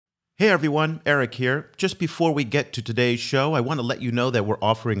Hey everyone, Eric here. Just before we get to today's show, I want to let you know that we're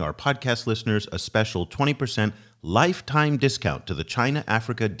offering our podcast listeners a special 20% lifetime discount to the China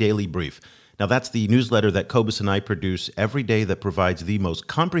Africa Daily Brief. Now that's the newsletter that Cobus and I produce every day that provides the most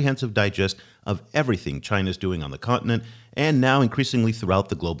comprehensive digest of everything China's doing on the continent and now increasingly throughout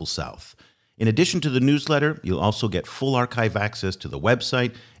the global south. In addition to the newsletter, you'll also get full archive access to the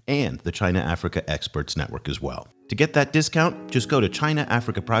website and the China Africa Experts Network as well. To get that discount, just go to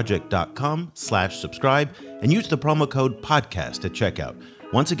ChinaAfricaProject.com/subscribe and use the promo code podcast at checkout.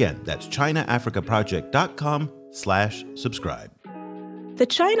 Once again, that's ChinaAfricaProject.com/subscribe. The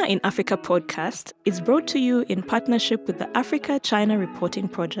China in Africa podcast is brought to you in partnership with the Africa-China Reporting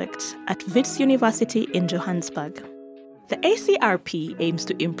Project at Wits University in Johannesburg. The ACRP aims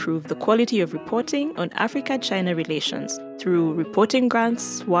to improve the quality of reporting on Africa-China relations through reporting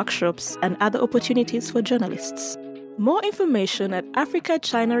grants, workshops, and other opportunities for journalists. More information at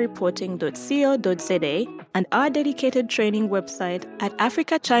africachinareporting.co.za and our dedicated training website at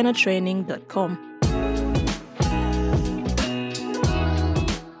africachinatraining.com.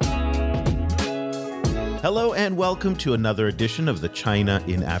 Hello and welcome to another edition of the China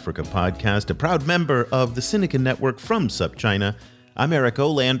in Africa podcast, a proud member of the Sinica Network from SupChina. I'm Eric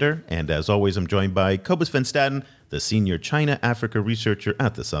Olander, and as always, I'm joined by Cobus van Staden, the senior China-Africa researcher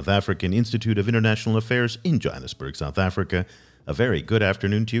at the South African Institute of International Affairs in Johannesburg, South Africa. A very good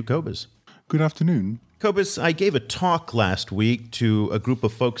afternoon to you, Cobus. Good afternoon. Cobus, I gave a talk last week to a group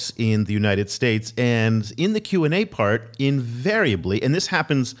of folks in the United States, and in the Q&A part, invariably, and this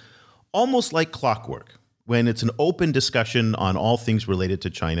happens almost like clockwork, when it's an open discussion on all things related to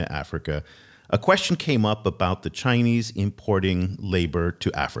China-Africa, a question came up about the Chinese importing labor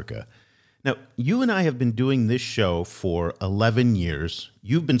to Africa. Now, you and I have been doing this show for 11 years.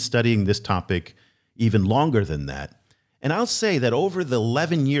 You've been studying this topic even longer than that. And I'll say that over the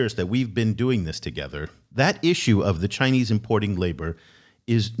 11 years that we've been doing this together, that issue of the Chinese importing labor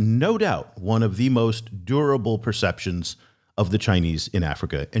is no doubt one of the most durable perceptions of the Chinese in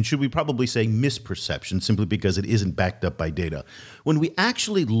Africa. And should we probably say misperception, simply because it isn't backed up by data. When we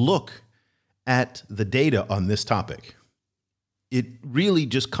actually look at the data on this topic, it really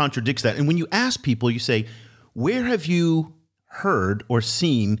just contradicts that. And when you ask people, you say, where have you heard or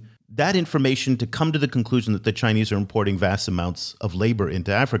seen that information to come to the conclusion that the Chinese are importing vast amounts of labor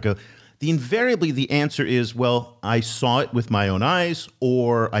into Africa? Invariably, the answer is, well, I saw it with my own eyes,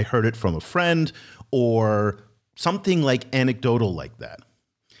 or I heard it from a friend, or something like anecdotal like that.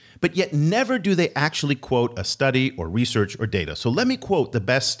 But yet never do they actually quote a study or research or data. So let me quote the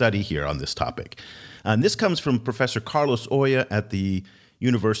best study here on this topic. And this comes from Professor Carlos Oya at the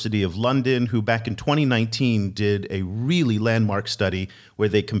University of London, who back in 2019 did a really landmark study where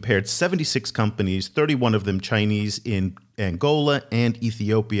they compared 76 companies, 31 of them Chinese, in Angola and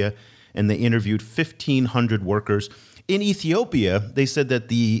Ethiopia, and they interviewed 1,500 workers. In Ethiopia, they said that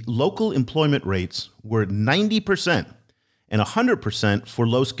the local employment rates were 90% and 100% for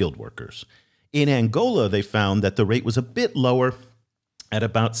low-skilled workers. In Angola, they found that the rate was a bit lower at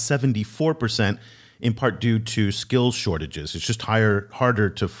about 74%, in part due to skills shortages. It's just harder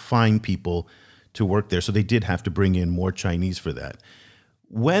to find people to work there, so they did have to bring in more Chinese for that.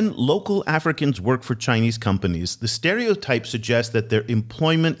 When local Africans work for Chinese companies, the stereotype suggests that their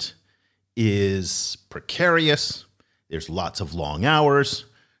employment is precarious. There's lots of long hours,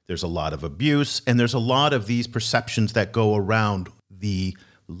 there's a lot of abuse, and there's a lot of these perceptions that go around the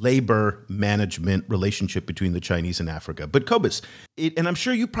labor management relationship between the Chinese and Africa. But Cobus, and I'm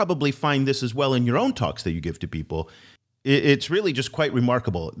sure you probably find this as well in your own talks that you give to people, it's really just quite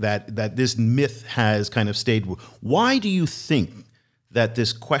remarkable that this myth has kind of stayed. Why do you think that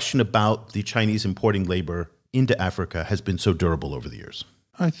this question about the Chinese importing labor into Africa has been so durable over the years?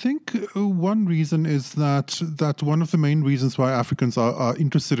 I think one reason is that one of the main reasons why Africans are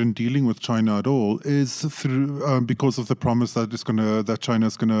interested in dealing with China at all is through because of the promise that China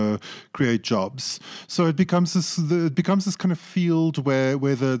is gonna create jobs. So it becomes this kind of field where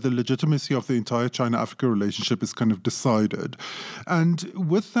the legitimacy of the entire China-Africa relationship is kind of decided, and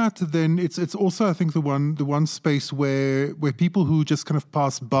with that, then it's also, I think, the one space where people who just kind of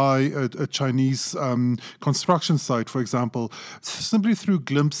pass by a Chinese construction site, for example, simply through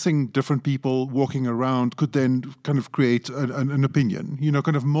glimpsing different people walking around, could then kind of create an opinion,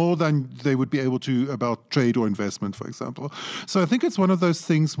 kind of more than they would be able to about trade or investment, for example. So I think it's one of those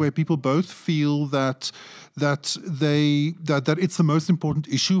things where people both feel that it's the most important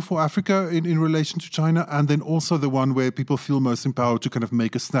issue for Africa in relation to China, and then also the one where people feel most empowered to kind of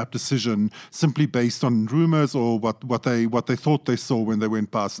make a snap decision simply based on rumors or what they thought they saw when they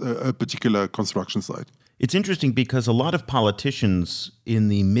went past a particular construction site. It's interesting because a lot of politicians in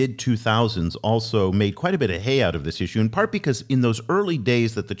the mid-2000s also made quite a bit of hay out of this issue, in part because in those early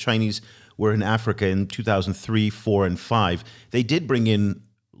days that the Chinese were in Africa in 2003, 4, and 5, they did bring in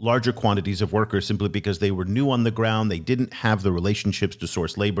larger quantities of workers simply because they were new on the ground. They didn't have the relationships to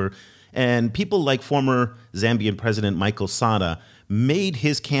source labor. And people like former Zambian President Michael Sata made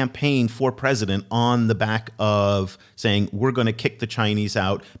his campaign for president on the back of saying, we're going to kick the Chinese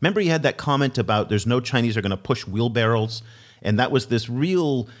out. Remember, he had that comment about there's no Chinese are going to push wheelbarrows. And that was this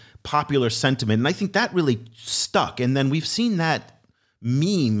real popular sentiment. And I think that really stuck. And then we've seen that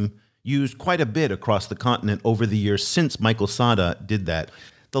meme used quite a bit across the continent over the years since Michael Sata did that.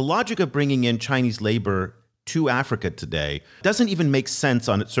 The logic of bringing in Chinese labor to Africa today doesn't even make sense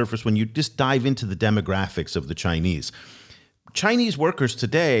on its surface when you just dive into the demographics of the Chinese. Chinese workers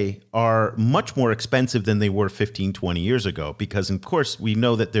today are much more expensive than they were 15, 20 years ago because, of course, we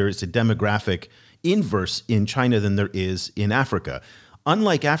know that there is a demographic inverse in China than there is in Africa.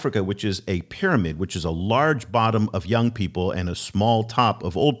 Unlike Africa, which is a pyramid, which is a large bottom of young people and a small top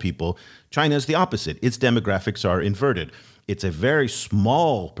of old people, China is the opposite. Its demographics are inverted. It's a very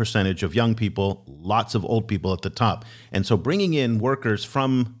small percentage of young people, lots of old people at the top. And so bringing in workers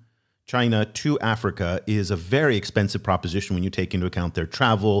from China to Africa is a very expensive proposition when you take into account their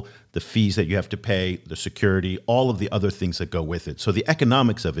travel, the fees that you have to pay, the security, all of the other things that go with it. So the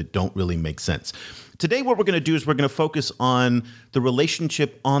economics of it don't really make sense. Today, what we're going to do is we're going to focus on the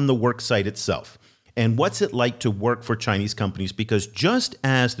relationship on the work site itself. And what's it like to work for Chinese companies? Because just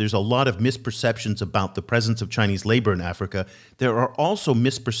as there's a lot of misperceptions about the presence of Chinese labor in Africa, there are also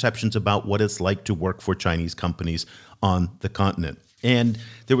misperceptions about what it's like to work for Chinese companies on the continent. And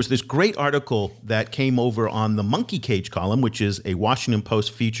there was this great article that came over on the Monkey Cage column, which is a Washington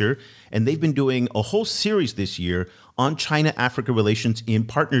Post feature. And they've been doing a whole series this year on China-Africa relations in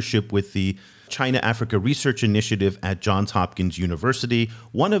partnership with the China-Africa Research Initiative at Johns Hopkins University.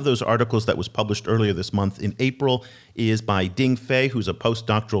 One of those articles that was published earlier this month in April is by Ding Fei, who's a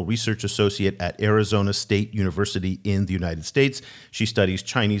postdoctoral research associate at Arizona State University in the United States. She studies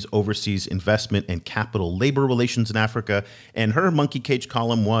Chinese overseas investment and capital labor relations in Africa. And her Monkey Cage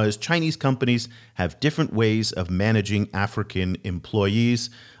column was Chinese companies have different ways of managing African employees.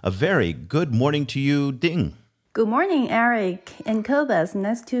 A very good morning to you, Ding. Good morning, Eric and Cobus.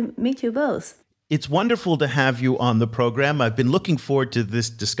 Nice to meet you both. It's wonderful to have you on the program. I've been looking forward to this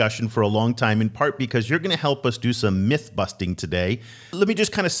discussion for a long time, in part because you're going to help us do some myth busting today. Let me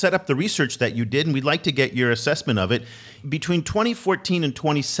just kind of set up the research that you did, and we'd like to get your assessment of it. Between 2014 and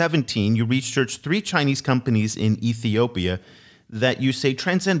 2017, you researched 3 Chinese companies in Ethiopia that you say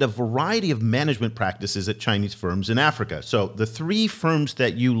transcend a variety of management practices at Chinese firms in Africa. So the 3 firms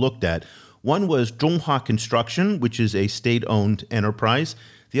that you looked at, one was Zhonghua Construction, which is a state-owned enterprise.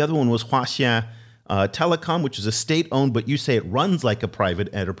 The other one was Huaxia Telecom, which is a state-owned, but you say it runs like a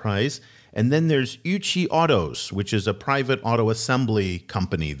private enterprise. And then there's Yuqi Autos, which is a private auto assembly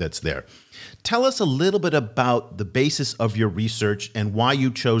company that's there. Tell us a little bit about the basis of your research and why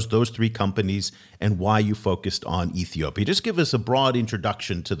you chose those 3 companies and why you focused on Ethiopia. Just give us a broad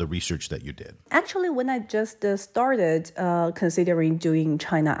introduction to the research that you did. Actually, when I just started considering doing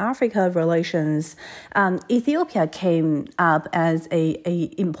China-Africa relations, Ethiopia came up as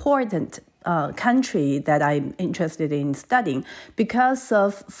a important country that I'm interested in studying because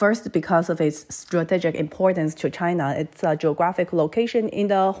of its strategic importance to China. It's a geographic location in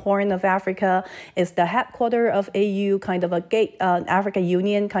the Horn of Africa. It's the headquarters of AU, kind of a African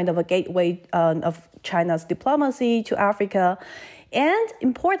Union, kind of a gateway of China's diplomacy to Africa. And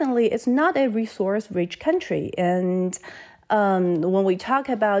importantly, it's not a resource-rich country. And when we talk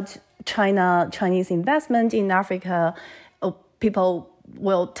about Chinese investment in Africa, people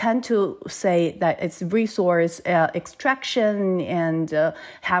will tend to say that it's resource extraction and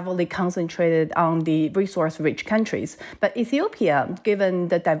heavily concentrated on the resource-rich countries. But Ethiopia, given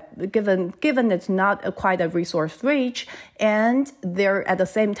it's not quite a resource-rich, and there at the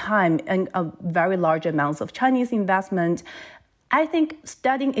same time a very large amounts of Chinese investment, I think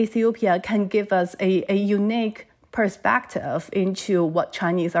studying Ethiopia can give us a unique perspective into what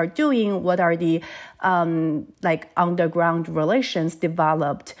Chinese are doing, what are the underground relations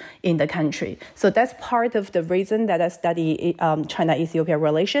developed in the country. So that's part of the reason that I study China-Ethiopia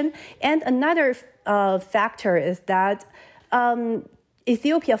relation. And another factor is that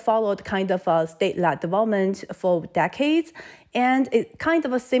Ethiopia followed kind of a state-led development for decades, and it's kind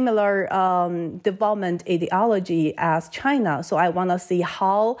of a similar development ideology as China. So I want to see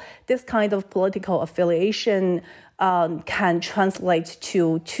how this kind of political affiliation can translate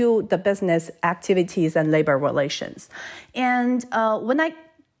to the business activities and labor relations. And when I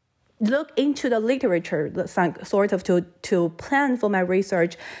look into the literature, sort of to plan for my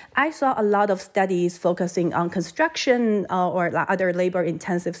research, I saw a lot of studies focusing on construction or other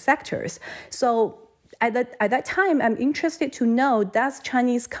labor-intensive sectors. So at that time, I'm interested to know, does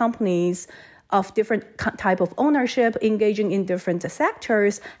Chinese companies of different type of ownership engaging in different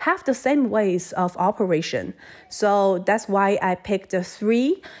sectors have the same ways of operation? So that's why I picked the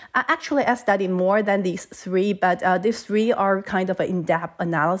three. Actually, I studied more than these three, but these three are kind of an in-depth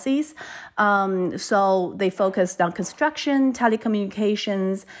analysis. So they focused on construction,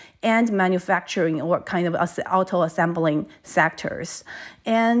 telecommunications, and manufacturing, or kind of auto-assembling sectors.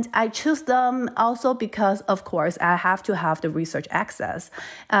 And I choose them also because, of course, I have to have the research access,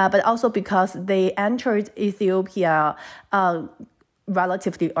 but also because they entered Ethiopia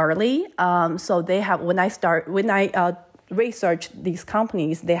relatively early. So they have, when I researched these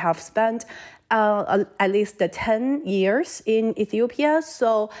companies, they have spent at least 10 years in Ethiopia.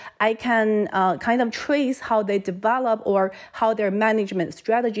 So I can kind of trace how they develop or how their management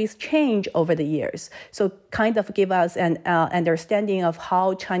strategies change over the years. So kind of give us an understanding of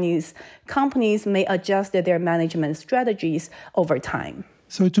how Chinese companies may adjust their management strategies over time.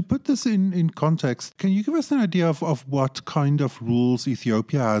 So to put this in context, can you give us an idea of what kind of rules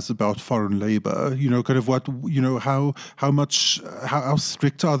Ethiopia has about foreign labor? Kind of what, how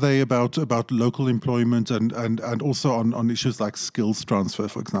strict are they about local employment and also on issues like skills transfer,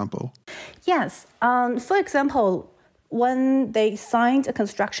 for example? Yes. For example, when they signed a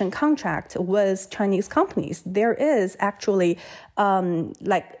construction contract with Chinese companies, there is actually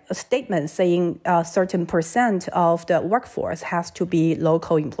like a statement saying a certain percent of the workforce has to be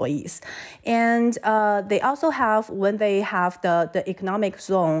local employees. And they also have, when they have the economic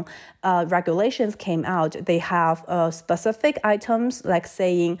zone regulations came out, they have specific items like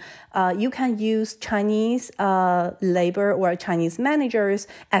saying you can use Chinese labor or Chinese managers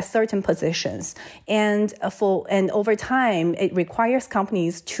at certain positions. And over time, it requires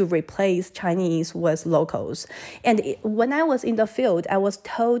companies to replace Chinese with locals. And when I was in the field, I was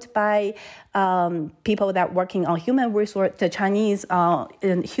told by people that working on the Chinese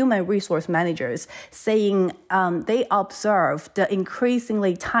human resource managers, saying they observed the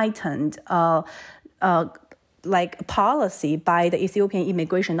increasingly tightened policy by the Ethiopian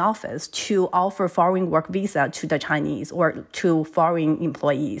Immigration Office to offer foreign work visa to the Chinese or to foreign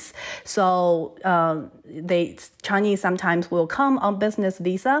employees. So Chinese sometimes will come on business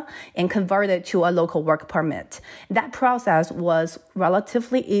visa and convert it to a local work permit. That process was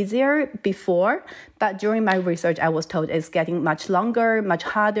relatively easier before, but during my research, I was told it's getting much longer, much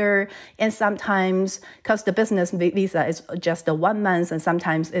harder, and sometimes, because the business visa is just 1 month, and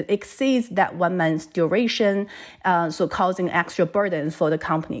sometimes it exceeds that 1 month's duration, so causing extra burdens for the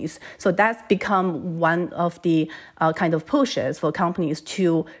companies. So that's become one of the kind of pushes for companies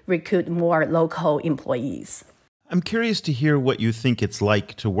to recruit more local employees. I'm curious to hear what you think it's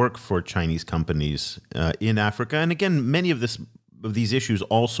like to work for Chinese companies in Africa. And again, many of these issues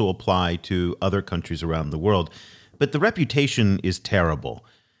also apply to other countries around the world. But the reputation is terrible.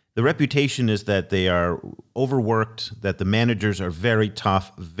 The reputation is that they are overworked, that the managers are very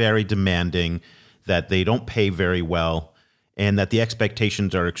tough, very demanding, that they don't pay very well, and that the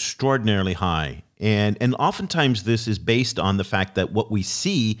expectations are extraordinarily high. And oftentimes this is based on the fact that what we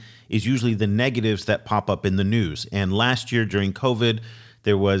see is usually the negatives that pop up in the news. And last year during COVID,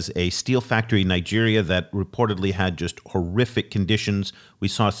 there was a steel factory in Nigeria that reportedly had just horrific conditions. We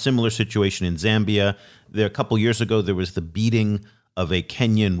saw a similar situation in Zambia. A couple years ago, there was the beating of a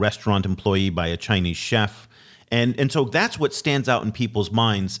Kenyan restaurant employee by a Chinese chef. And so that's what stands out in people's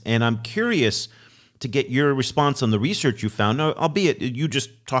minds. And I'm curious to get your response on the research you found, albeit you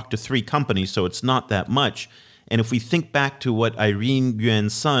just talked to 3 companies, so it's not that much. And if we think back to what Irene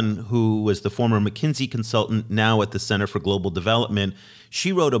Yuan's son, who was the former McKinsey consultant, now at the Center for Global Development,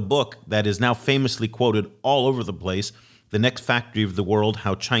 she wrote a book that is now famously quoted all over the place, The Next Factory of the World,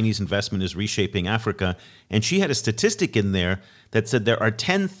 How Chinese Investment is Reshaping Africa. And she had a statistic in there that said there are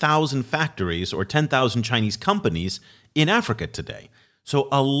 10,000 factories or 10,000 Chinese companies in Africa today. So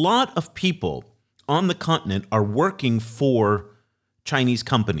a lot of people on the continent are working for Chinese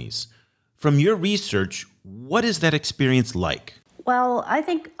companies. From your research, what is that experience like? Well, I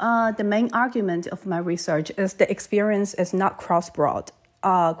think the main argument of my research is the experience is not cross-board.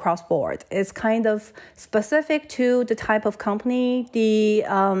 It's kind of specific to the type of company, the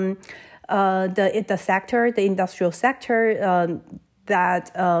sector, the industrial sector, that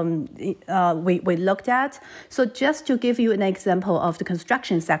we looked at. So just to give you an example of the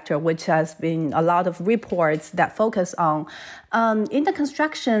construction sector, which has been a lot of reports that focus on, in the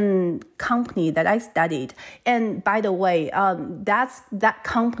construction company that I studied, and by the way, that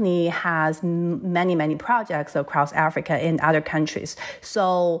company has many projects across Africa and other countries.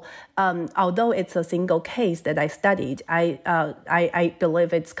 So although it's a single case that I studied, I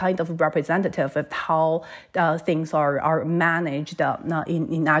believe it's kind of representative of how things are managed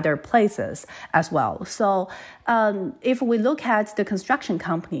in other places as well. So if we look at the construction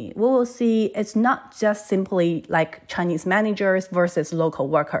company, we will see it's not just simply like Chinese managers versus local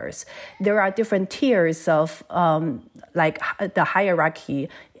workers. There are different tiers of like the hierarchy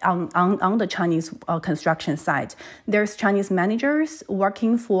on the Chinese construction site. There's Chinese managers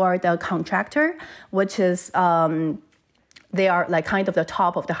working for the contractor, which is they are like kind of the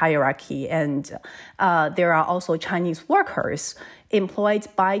top of the hierarchy. And there are also Chinese workers employed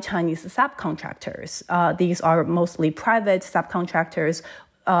by Chinese subcontractors. These are mostly private subcontractors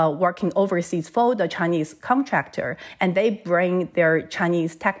working overseas for the Chinese contractor, and they bring their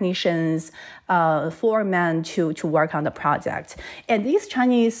Chinese technicians, foremen to work on the project. And these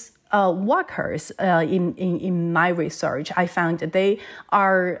Chinese workers, in my research, I found that they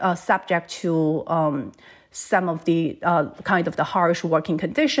are subject to some of the kind of the harsh working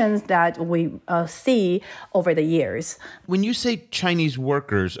conditions that we see over the years. When you say Chinese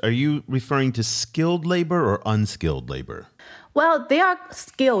workers, are you referring to skilled labor or unskilled labor? Well, they are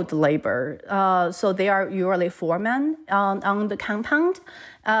skilled labor, so they are usually foremen on the compound,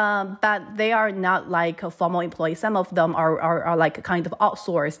 but they are not like a formal employee. Some of them are like kind of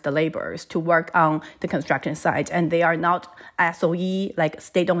outsourced laborers to work on the construction site, and they are not SOE, like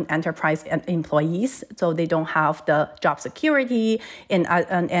state-owned enterprise employees, so they don't have the job security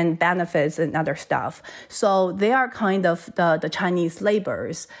and benefits and other stuff. So they are kind of the Chinese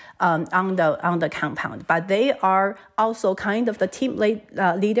laborers on the compound, but they are also kind of the team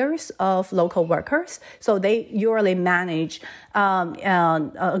leaders of local workers. So they usually manage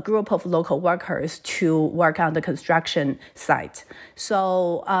a group of local workers to work on the construction site.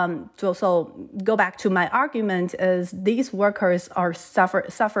 So go back to my argument is these workers are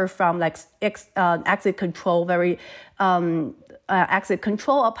suffer from like exit control, very exit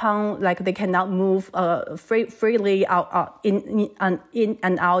control upon like they cannot move freely out in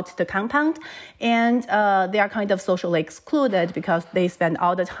and out the compound, and they are kind of socially excluded because they spend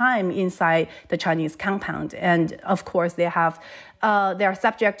all the time inside the Chinese compound, and of course they are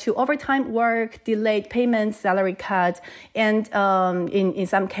subject to overtime work, delayed payments, salary cut, and in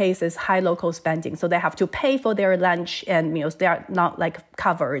some cases high local spending. So they have to pay for their lunch and meals. They are not like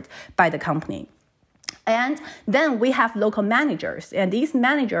covered by the company. And then we have local managers, and these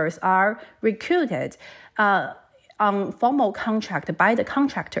managers are recruited on formal contract by the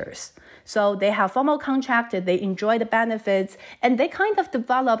contractors. So they have formal contract, they enjoy the benefits, and they kind of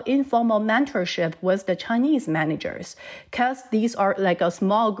develop informal mentorship with the Chinese managers, because these are like a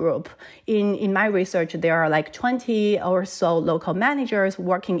small group. In my research, there are like 20 or so local managers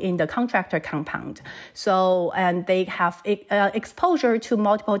working in the contractor compound. So, and they have exposure to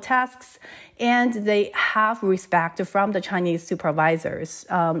multiple tasks, and they have respect from the Chinese supervisors.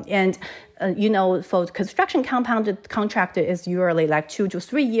 For the construction compound, the contract is usually like 2 to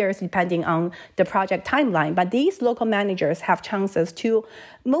 3 years, depending on the project timeline. But these local managers have chances to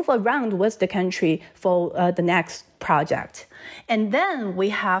move around with the country for the next project. And then we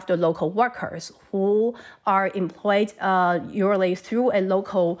have the local workers who are employed usually through a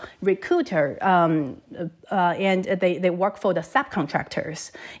local recruiter, and they work for the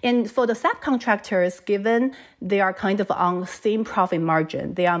subcontractors. And for the subcontractors, given they are kind of on same profit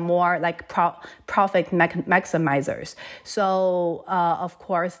margin, they are more like profit maximizers. So, of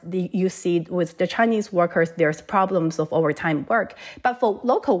course, you see with the Chinese workers, there's problems of overtime work. But for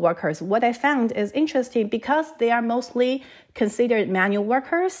local workers, what I found is interesting because they are mostly considered manual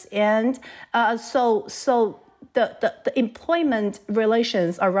workers, and so the employment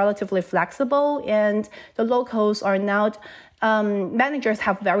relations are relatively flexible, and the locals are not managers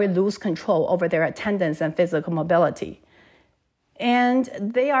have very loose control over their attendance and physical mobility. And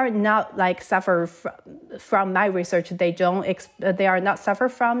they are not like suffer from my research. They are not suffer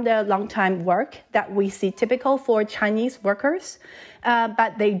from the long time work that we see typical for Chinese workers,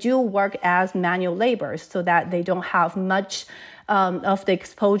 but they do work as manual laborers, so that they don't have much of the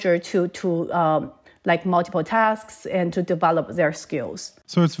exposure to like multiple tasks and to develop their skills.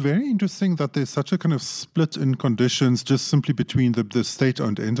 So it's very interesting that there's such a kind of split in conditions just simply between the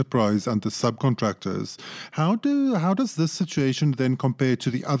state-owned enterprise and the subcontractors. How does this situation then compare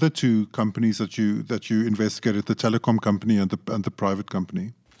to the other two companies that you investigated, the telecom company and the private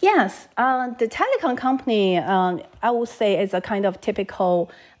company? Yes, the telecom company, I would say, is a kind of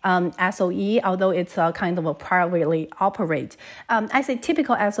typical SOE, although it's a kind of a privately operate. I say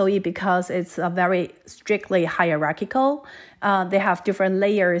typical SOE because it's a very strictly hierarchical. They have different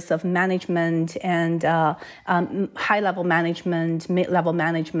layers of management and high-level management, mid-level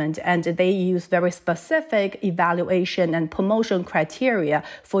management, and they use very specific evaluation and promotion criteria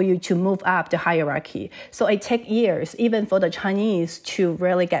for you to move up the hierarchy. So it takes years, even for the Chinese, to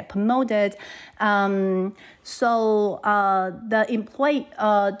really get promoted. So the employee,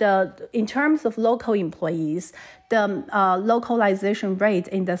 in terms of local employees, the localization rate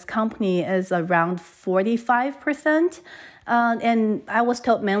in this company is around 45%. And I was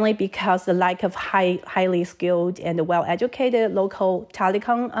told mainly because the lack of highly skilled and well-educated local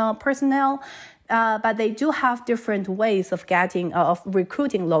telecom personnel. But they do have different ways of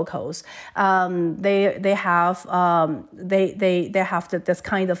recruiting locals. They have this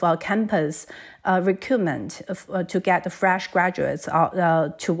kind of campus recruitment to get the fresh graduates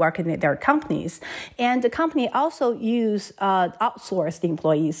to work in their companies. And the company also use outsourced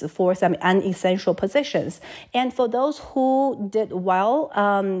employees for some unessential positions. And for those who did well,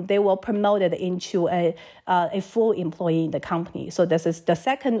 they were promoted into a full employee in the company. So this is the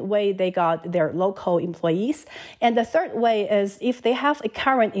second way they got their local employees. And the third way is if they have a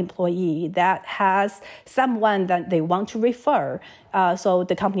current employee that has someone that they want to refer. So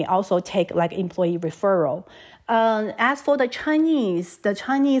the company also take like employee referral. As for the Chinese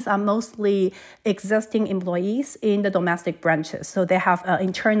are mostly existing employees in the domestic branches. So they have an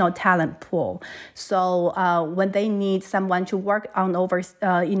internal talent pool. So when they need someone to work on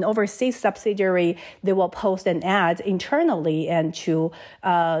in overseas subsidiary, they will post an ad internally and to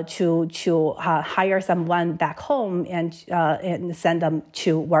hire someone back home and send them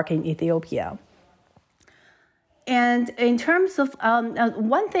to work in Ethiopia. And in terms of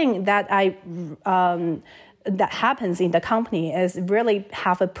one thing that that happens in the company is really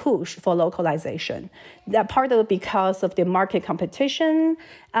have a push for localization. That part of it because of the market competition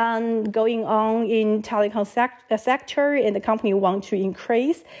going on in telecom sector, and the company want to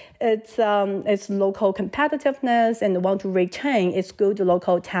increase its local competitiveness and want to retain its good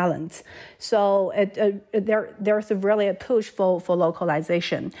local talents. So there's really a push for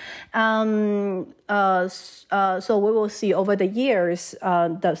localization. So we will see over the years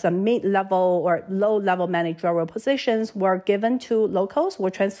some mid-level or low-level managerial positions were given to locals,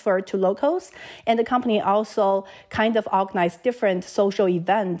 were transferred to locals, and the company also kind of organized different social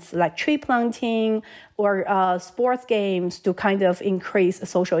events like tree planting or sports games to kind of increase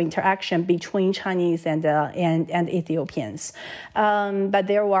social interaction between Chinese and Ethiopians. But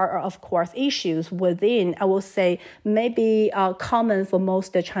there were, of course, issues within, I will say, maybe common for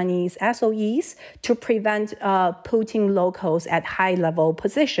most Chinese SOEs to prevent putting locals at high-level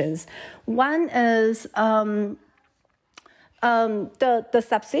positions. One is the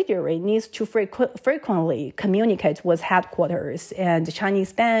subsidiary needs to frequently communicate with headquarters and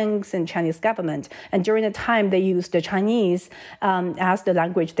Chinese banks and Chinese government. And during the time, they use the Chinese as the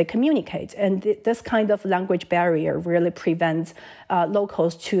language they communicate. And this kind of language barrier really prevents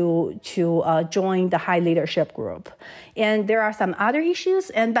locals to join the high leadership group. And there are some other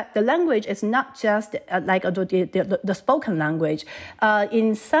issues, but the language is not just like the spoken language.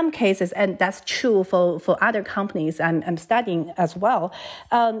 In some cases, and that's true for other companies I'm studying as well,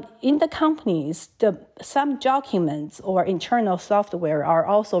 in the companies, some documents or internal software are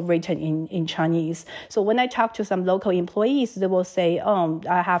also written in Chinese. So when I talk to some local employees, they will say,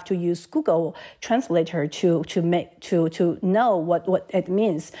 I have to use Google Translator to know what it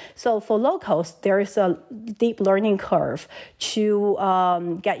means. So for locals, there is a deep learning curve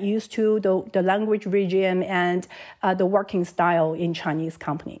to get used to the language regime and the working style in Chinese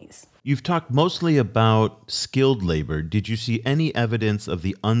companies. You've talked mostly about skilled labor. Did you see any evidence of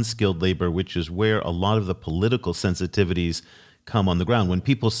the unskilled labor, which is where a lot of the political sensitivities come on the ground? When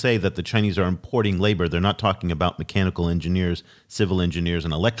people say that the Chinese are importing labor, they're not talking about mechanical engineers, civil engineers,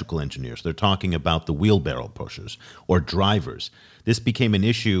 and electrical engineers. They're talking about the wheelbarrow pushers or drivers. This became an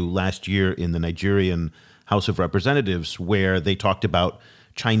issue last year in the Nigerian House of Representatives, where they talked about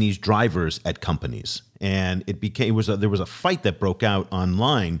Chinese drivers at companies. And there was a fight that broke out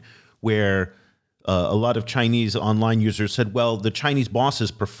online where A lot of Chinese online users said, well, the Chinese bosses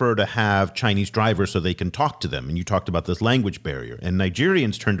prefer to have Chinese drivers so they can talk to them. And you talked about this language barrier. And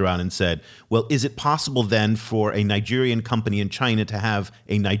Nigerians turned around and said, well, is it possible then for a Nigerian company in China to have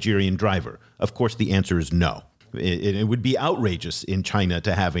a Nigerian driver? Of course, the answer is no. It would be outrageous in China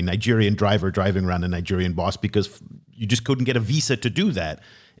to have a Nigerian driver driving around a Nigerian boss because you just couldn't get a visa to do that.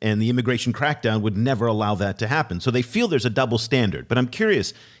 And the immigration crackdown would never allow that to happen. So they feel there's a double standard. But I'm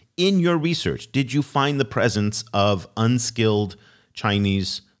curious, in your research, did you find the presence of unskilled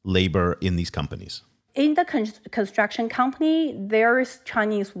Chinese labor in these companies? In the construction company, there's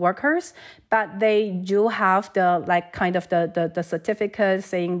Chinese workers, but they do have the certificate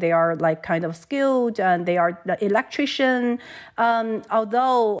saying they are kind of skilled and they are the electrician.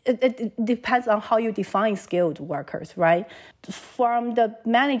 Although it depends on how you define skilled workers, right? From the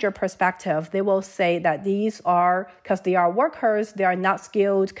manager perspective, they will say that these are, because they are workers, they are not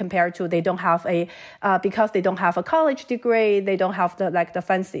skilled compared to because they don't have a college degree, they don't have the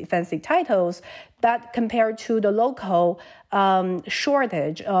fancy titles. But compared to the local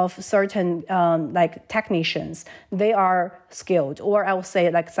shortage of certain technicians, they are skilled, or I would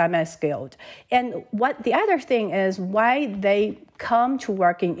say semi-skilled. And what the other thing is why they come to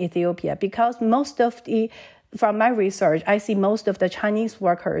work in Ethiopia, because from my research, I see most of the Chinese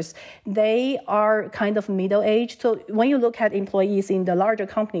workers, they are kind of middle-aged. So when you look at employees in the larger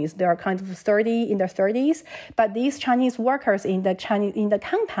companies, they are kind of in their 30s. But these Chinese workers in the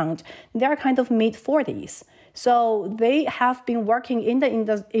compound, they are kind of mid-40s. So they have been working in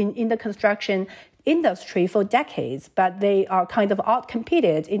the construction industry for decades, but they are kind of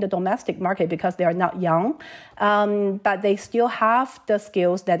outcompeted in the domestic market because they are not young, but they still have the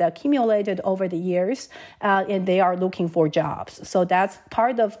skills that are accumulated over the years, and they are looking for jobs. So that's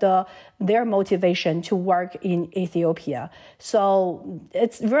part of their motivation to work in Ethiopia. So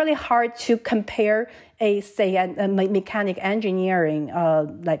it's really hard to compare a mechanic engineering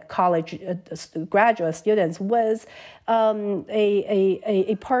college graduate students with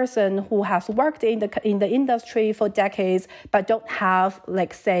a person who has worked in the industry for decades but don't have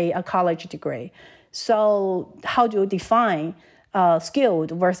a college degree. So how do you define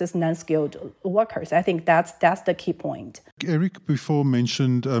skilled versus non-skilled workers? I think that's the key point. Eric before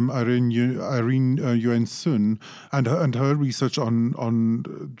mentioned Irene Yuan Sun and her research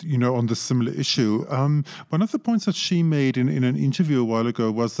on this similar issue. One of the points that she made in an interview a while ago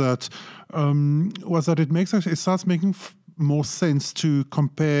was that it starts making more sense to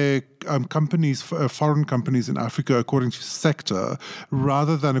compare foreign companies in Africa according to sector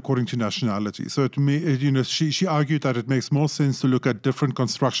rather than according to nationality. So she argued that it makes more sense to look at different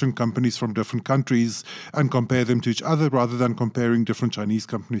construction companies from different countries and compare them to each other rather than comparing different Chinese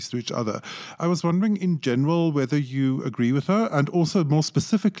companies to each other. I was wondering in general whether you agree with her, and also more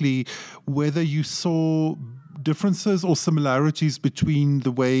specifically whether you saw differences or similarities between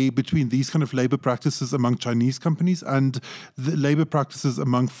these kind of labor practices among Chinese companies and the labor practices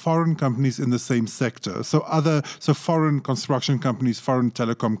among foreign companies in the same sector. So foreign construction companies, foreign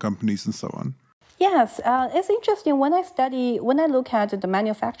telecom companies, and so on. Yes, it's interesting. When I look at the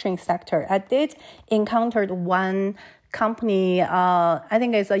manufacturing sector, I did encounter one company, I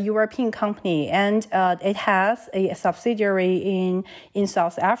think it's a European company, and it has a subsidiary in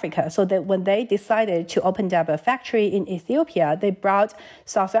South Africa. So that when they decided to open up a factory in Ethiopia, they brought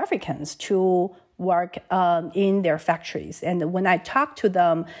South Africans to work in their factories. And when I talked to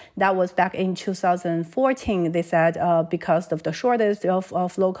them, that was back in 2014, they said because of the shortage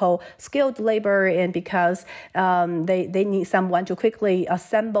of local skilled labor and because they need someone to quickly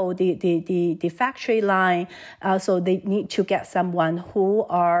assemble the factory line, so they need to get someone who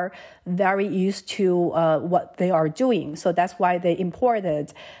are very used to what they are doing. So that's why they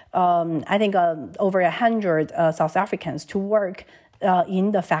imported, I think, over 100 South Africans to work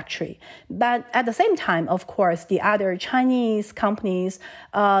in the factory. But at the same time, of course, the other Chinese companies,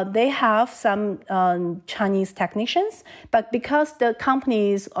 they have some Chinese technicians, but because the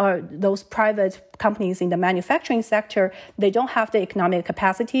companies are those private companies in the manufacturing sector, they don't have the economic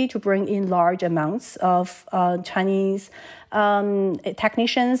capacity to bring in large amounts of Chinese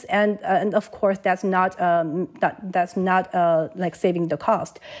technicians, and of course that's not like saving the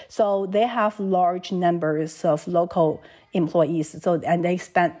cost. So they have large numbers of local employees. And they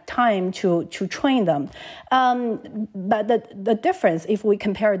spent time to train them. But the difference, if we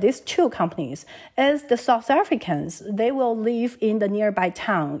compare these two companies, is the South Africans, they will live in the nearby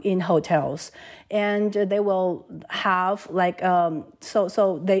town in hotels. and they will have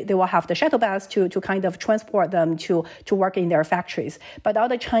they will have the shuttle bus to kind of transport them to work in their factories. But all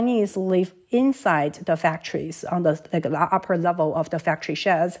the Chinese live inside the factories on the upper level of the factory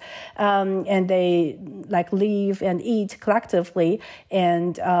sheds, and they live and eat collectively,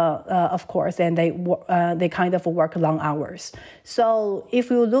 and of course, and they kind of work long hours. So if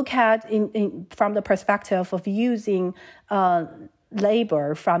you look at from the perspective of using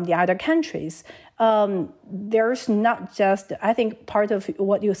labor from the other countries, there's not just, I think part of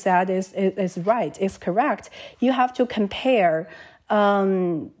what you said is right, is correct. You have to compare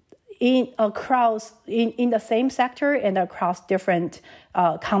in the same sector and across different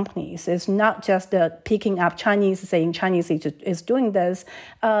companies. It's not just picking up Chinese, saying Chinese is doing this.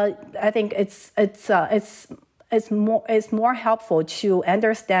 I think it's more helpful to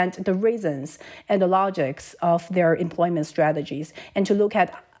understand the reasons and the logics of their employment strategies and to look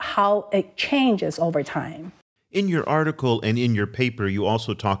at how it changes over time. In your article and in your paper, you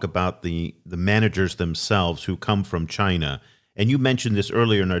also talk about the managers themselves who come from China. And you mentioned this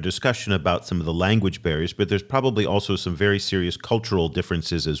earlier in our discussion about some of the language barriers, but there's probably also some very serious cultural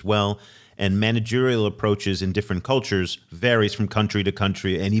differences as well. And managerial approaches in different cultures varies from country to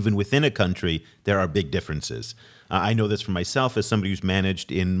country, and even within a country, there are big differences. I know this for myself as somebody who's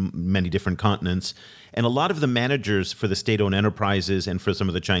managed in many different continents. And a lot of the managers for the state-owned enterprises and for some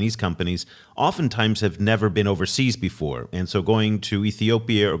of the Chinese companies oftentimes have never been overseas before. And so going to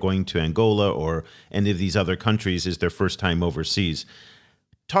Ethiopia or going to Angola or any of these other countries is their first time overseas.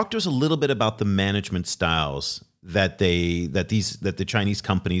 Talk to us a little bit about the management styles that the Chinese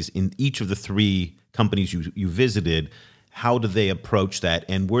companies in each of the three companies you visited. How do they approach that,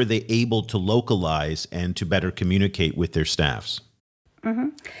 and were they able to localize and to better communicate with their staffs? Mm-hmm.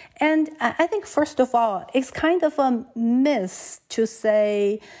 And I think, first of all, it's kind of a myth to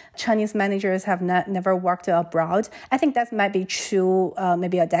say Chinese managers have never worked abroad. I think that might be true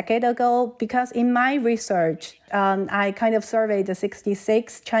maybe a decade ago, because in my research, I kind of surveyed the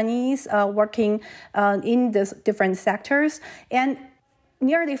 66 Chinese working in these different sectors, and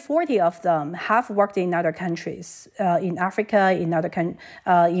nearly 40 of them have worked in other countries, in Africa,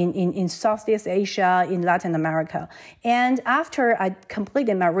 in Southeast Asia, in Latin America. And after I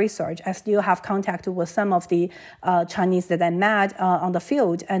completed my research, I still have contact with some of the Chinese that I met on the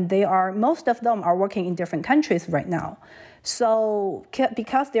field, and most of them are working in different countries right now. So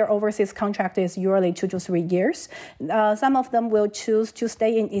because their overseas contract is usually 2 to 3 years, some of them will choose to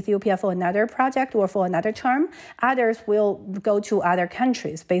stay in Ethiopia for another project or for another term. Others will go to other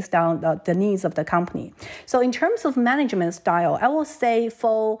countries based on the needs of the company. So in terms of management style, I will say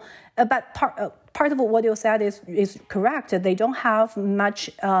but part of what you said is correct. They don't have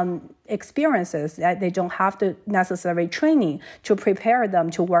much experiences. They don't have the necessary training to prepare them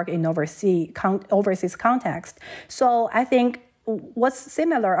to work in overseas context. So I think what's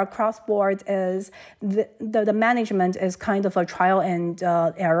similar across board is the management is kind of a trial and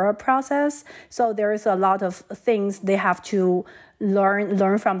error process. So there is a lot of things they have to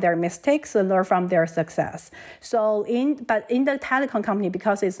learn from their mistakes and learn from their success. So but in the telecom company,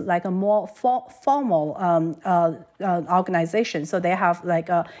 because it's like a more formal organization, so they have like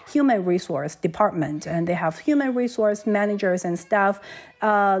a human resource department, and they have human resource managers and staff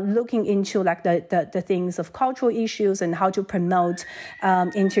looking into like the things of cultural issues and how to promote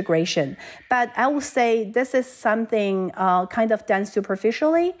integration. But I would say this is something kind of done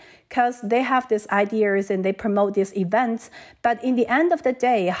superficially, because they have these ideas and they promote these events. But in the end of the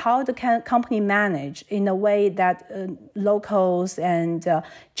day, how the company manage in a way that locals and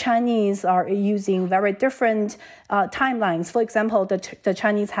Chinese are using very different timelines. For example, the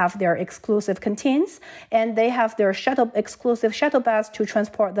Chinese have their exclusive canteens, and they have their exclusive shuttle bus to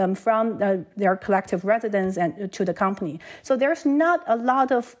transport them from their collective residence and to the company. So there's not a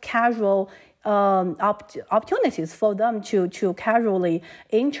lot of casual opportunities for them to casually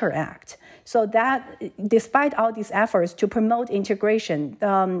interact. So that, despite all these efforts to promote integration,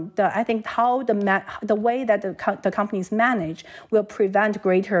 I think how the way that the companies manage will prevent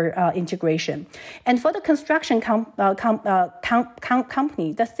greater integration. And for the construction company,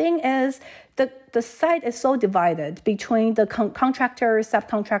 the thing is the site is so divided between the contractor,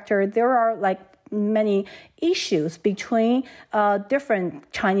 subcontractor. There are like many issues between different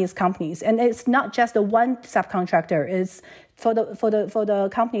Chinese companies, and it's not just the one subcontractor. It's for the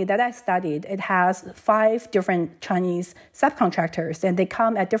company that I studied, it has 5 different Chinese subcontractors, and they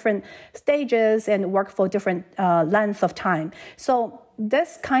come at different stages and work for different lengths of time. So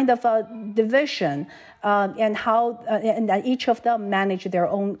this kind of a division and how and that each of them manage their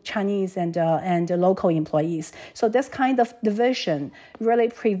own Chinese and local employees. So this kind of division really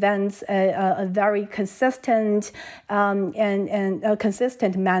prevents a very consistent and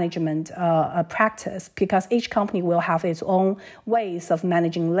consistent management practice, because each company will have its own ways of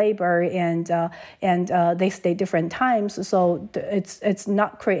managing labor, and they stay different times. So it's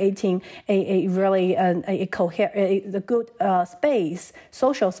not creating a really a good space,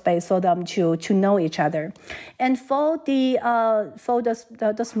 social space for them to know each other. And for the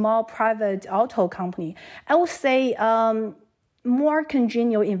small private auto company, I would say more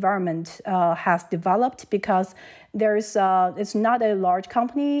congenial environment has developed, because it's not a large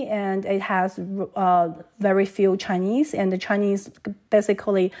company and it has very few Chinese, and the Chinese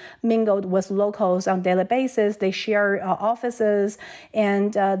basically mingled with locals on a daily basis. They share offices,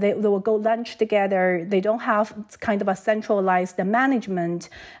 and they will go lunch together. They don't have kind of a centralized management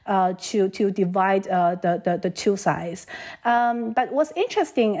to divide the two sides. But what's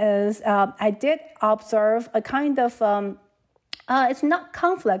interesting is I did observe a kind of it's not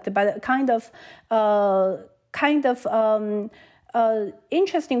conflict, but a kind of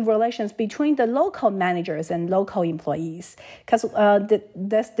interesting relations between the local managers and local employees, because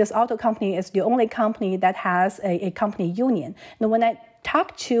this auto company is the only company that has a company union. Now, when I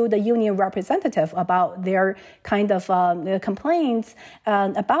talked to the union representative about their kind of complaints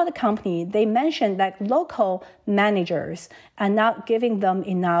about the company, they mentioned that local managers are not giving them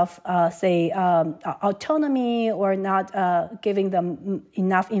enough, autonomy, or not giving them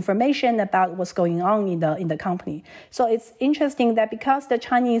enough information about what's going on in the company. So it's interesting that because the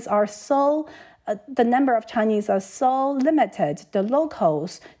Chinese are so the number of Chinese are so limited, the local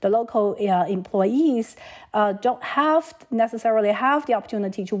employees don't necessarily have the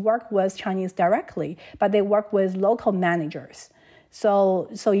opportunity to work with Chinese directly, but they work with local managers. So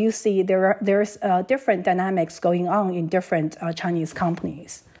you see there's different dynamics going on in different Chinese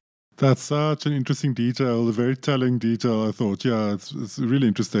companies. That's such an interesting detail, a very telling detail, I thought. Yeah, it's really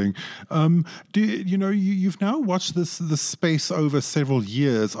interesting. You've now watched this space over several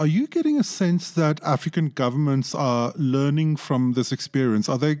years. Are you getting a sense that African governments are learning from this experience?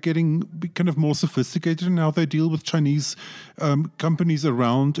 Are they getting kind of more sophisticated in how they deal with Chinese companies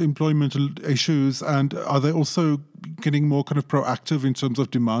around employment issues? And are they also getting more kind of proactive in terms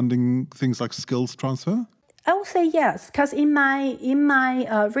of demanding things like skills transfer? I would say yes, because in my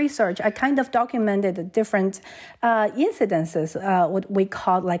research, I kind of documented different incidences, what we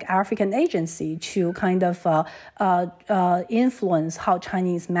call like African agency, to kind of influence how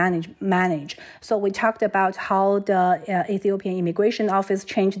Chinese manage. So we talked about how the Ethiopian Immigration Office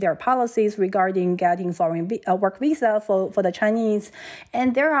changed their policies regarding getting foreign work visa for the Chinese,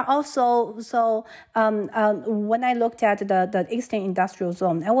 and there are also when I looked at the Eastern Industrial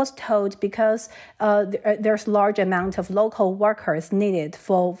Zone, I was told because there's large amount of local workers needed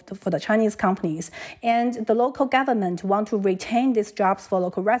for the Chinese companies, and the local government want to retain these jobs for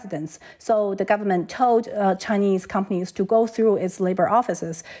local residents. So the government told Chinese companies to go through its labor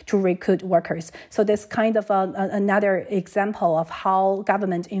offices to recruit workers. So this kind of another example of how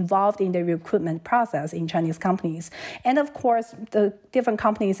government involved in the recruitment process in Chinese companies. And of course, the different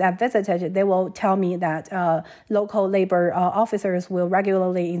companies I visited, they will tell me that local labor officers will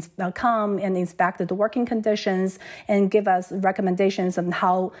regularly come and inspect the working conditions and give us recommendations on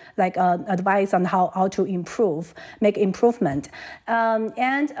how, advice on how to make improvement.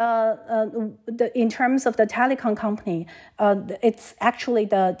 In terms of the telecom company, it's actually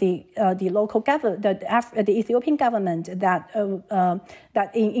the local government, the Ethiopian government that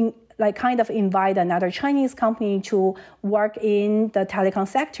kind of invite another Chinese company to work in the telecom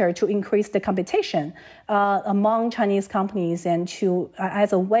sector to increase the competition among Chinese companies, and to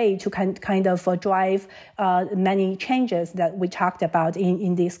as a way to kind of drive many changes that we talked about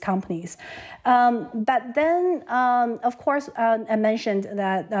in these companies. But then, of course, I mentioned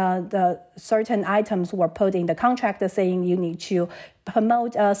that the certain items were put in the contract saying you need to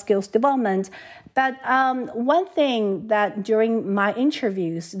promote skills development. But one thing that during my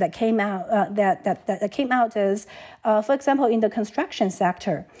interviews that came out is, for example, in the construction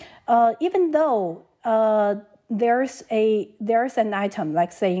sector, even though there's an item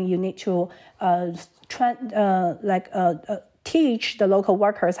like saying you need to teach the local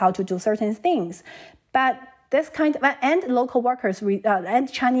workers how to do certain things, but this kind of, and local workers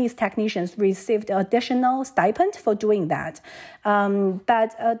and Chinese technicians received additional stipend for doing that.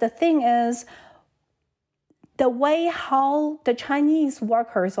 But the thing is, the way how the Chinese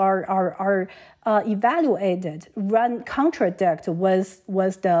workers are evaluated contradict with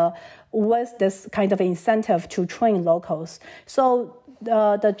this kind of incentive to train locals. So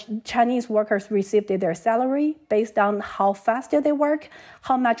the Chinese workers received their salary based on how fast they work,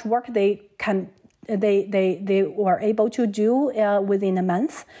 how much work they were able to do within a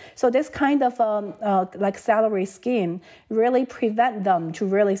month. So this kind of like salary scheme really prevent them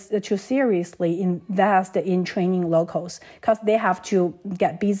to seriously invest in training locals, because they have to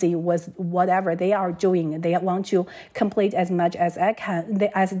get busy with whatever they are doing. They want to complete as much as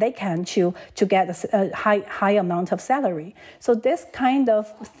they can to get a high amount of salary. So this kind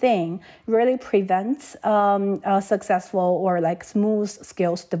of thing really prevents a successful or like smooth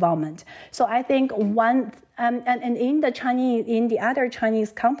skills development. So I think one and in the other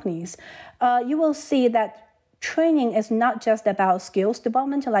Chinese companies, you will see that training is not just about skills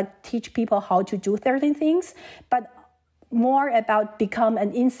development, like teach people how to do certain things, but more about become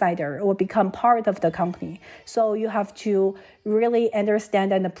an insider or become part of the company. So you have to really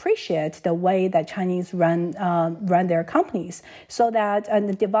understand and appreciate the way that Chinese run their companies, so that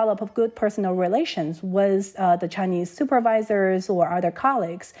and develop good personal relations with the Chinese supervisors or other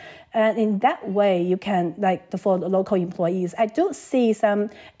colleagues. And in that way, you can, like for the local employees, I do see some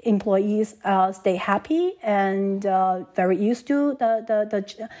employees stay happy and very used to and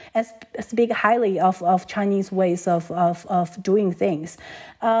speak highly of Chinese ways of doing things.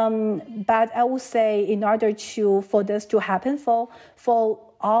 But I would say, in order for this to happen for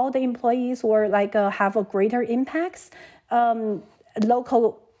all the employees or like have a greater impacts,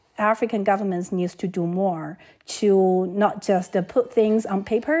 local African governments needs to do more to not just put things on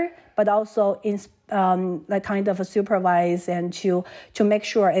paper, but also like kind of supervise and to make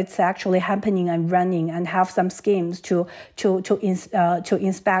sure it's actually happening and running, and have some schemes to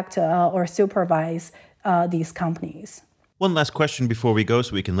inspect or supervise these companies. One last question before we go,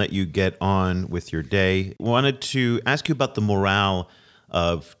 so we can let you get on with your day. Wanted to ask you about the morale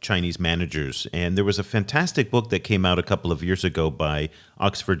of Chinese managers. And there was a fantastic book that came out a couple of years ago by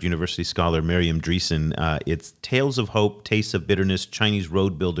Oxford University scholar Miriam Dreesen. It's Tales of Hope, Tastes of Bitterness, Chinese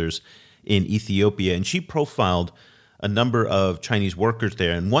Road Builders in Ethiopia. And she profiled a number of Chinese workers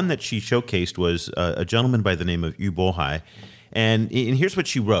there. And one that she showcased was a gentleman by the name of Yu Bohai. And here's what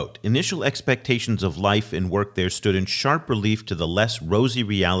she wrote. Initial expectations of life and work there stood in sharp relief to the less rosy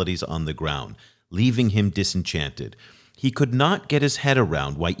realities on the ground, leaving him disenchanted. He could not get his head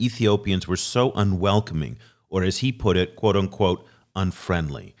around why Ethiopians were so unwelcoming, or as he put it, quote unquote,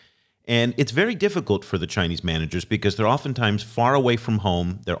 unfriendly. And it's very difficult for the Chinese managers because they're oftentimes far away from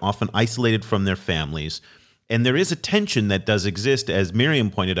home. They're often isolated from their families. And there is a tension that does exist, as Miriam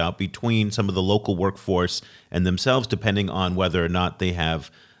pointed out, between some of the local workforce and themselves, depending on whether or not they have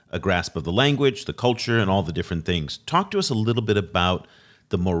a grasp of the language, the culture, and all the different things. Talk to us a little bit about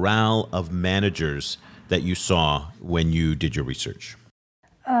the morale of managers that you saw when you did your research.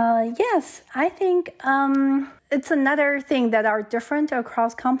 Yes, I think it's another thing that are different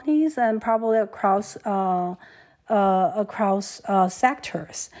across companies and probably across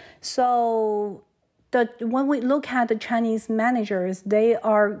sectors. So when we look at the Chinese managers, they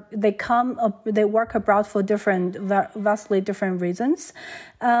work abroad for vastly different reasons.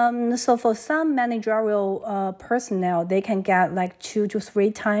 So for some managerial personnel, they can get like 2 to 3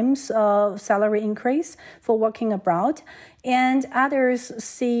 times salary increase for working abroad. And others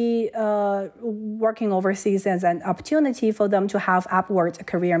see working overseas as an opportunity for them to have upward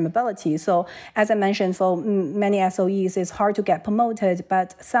career mobility. So as I mentioned, for many SOEs, it's hard to get promoted,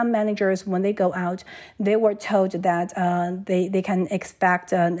 but some managers, when they go out, they were told that they can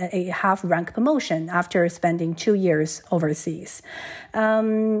expect a half-rank promotion after spending 2 years overseas.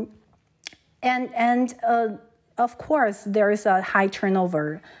 Of course, there is a high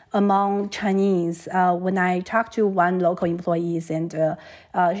turnover among Chinese. When I talked to one local employee, and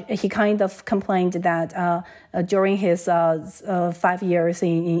he kind of complained that during his 5 years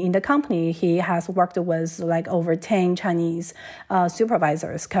in the company, he has worked with like over 10 Chinese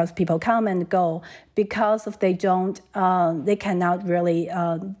supervisors, because people come and go because of they cannot really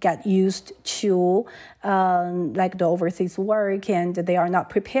get used to like the overseas work, and they are not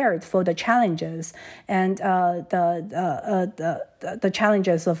prepared for the challenges and the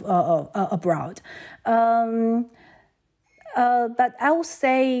challenges of abroad. But I would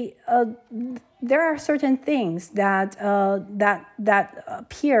say there are certain things that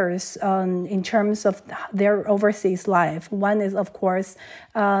appears in terms of their overseas life. One is, of course,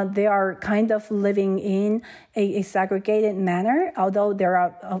 they are kind of living in a segregated manner, although there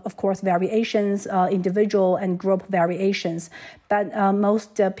are, of course, variations, individual and group variations. But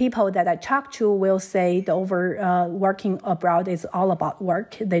most people that I talk to will say the working abroad is all about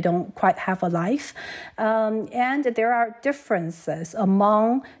work. They don't quite have a life. And there are differences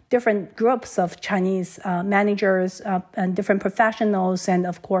among different groups of Chinese managers and different professionals and,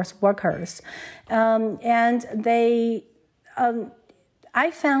 of course, workers. And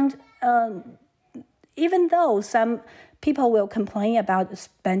I found, even though some people will complain about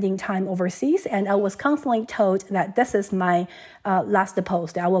spending time overseas, and I was constantly told that this is my last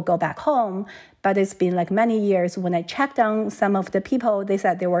post, I will go back home. But it's been like many years. When I checked on some of the people, they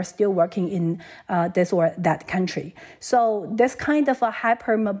said they were still working in this or that country. So this kind of a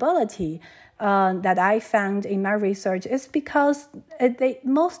hypermobility that I found in my research is because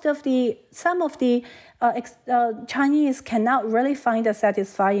some of the Chinese cannot really find a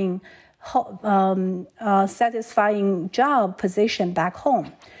satisfying job position back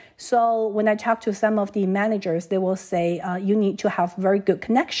home. So when I talk to some of the managers, they will say you need to have very good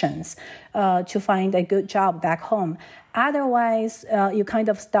connections to find a good job back home. Otherwise, you're kind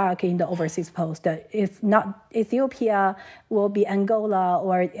of stuck in the overseas post. If not Ethiopia, will be Angola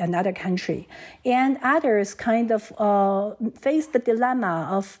or another country. And others kind of face the dilemma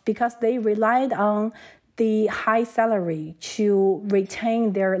of, because they relied on the high salary to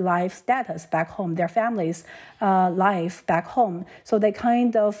retain their life status back home, their family's life back home. So they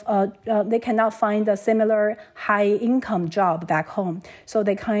kind of, they cannot find a similar high income job back home. So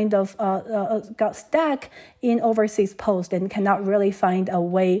they kind of got stuck in overseas post and cannot really find a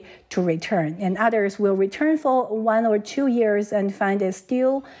way to return. And others will return for 1 or 2 years and find it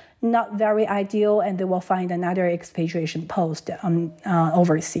still not very ideal, and they will find another expatriation post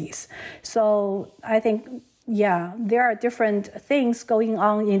overseas. So I think, yeah, there are different things going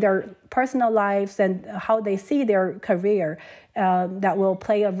on in their personal lives and how they see their career that will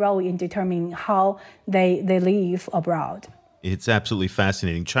play a role in determining how they live abroad. It's absolutely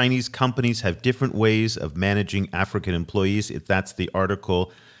fascinating. Chinese companies have different ways of managing African employees. That's the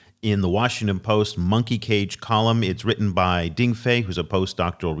article in the Washington Post Monkey Cage column. It's written by Ding Fei, who's a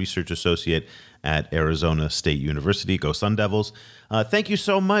postdoctoral research associate at Arizona State University. Go Sun Devils. Thank you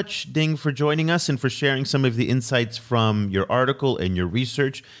so much, Ding, for joining us and for sharing some of the insights from your article and your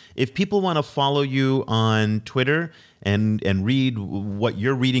research. If people want to follow you on Twitter and read what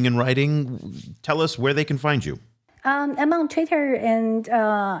you're reading and writing, tell us where they can find you. I'm on Twitter, and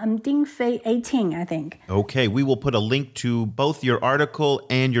I'm Ding Fei 18, I think. Okay, we will put a link to both your article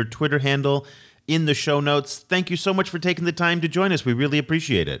and your Twitter handle in the show notes. Thank you so much for taking the time to join us. We really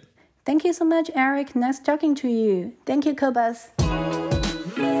appreciate it. Thank you so much, Eric. Nice talking to you. Thank you, Cobus.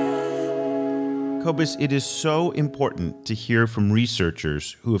 Cobus, it is so important to hear from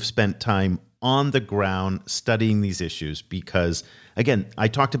researchers who have spent time on the ground studying these issues because, again, I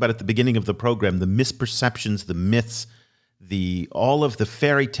talked about at the beginning of the program, the misperceptions, the myths, all of the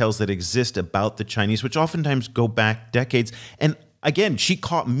fairy tales that exist about the Chinese, which oftentimes go back decades. And again, she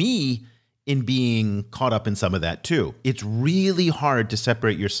caught me in being caught up in some of that too. It's really hard to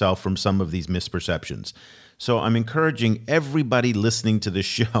separate yourself from some of these misperceptions. So I'm encouraging everybody listening to this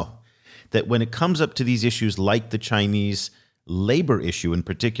show that when it comes up to these issues like the Chinese labor issue in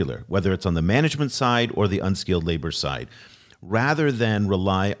particular, whether it's on the management side or the unskilled labor side, rather than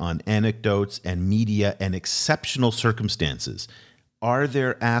rely on anecdotes and media and exceptional circumstances, are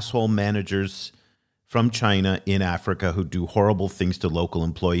there asshole managers from China in Africa who do horrible things to local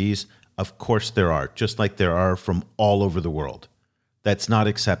employees? Of course there are, just like there are from all over the world. That's not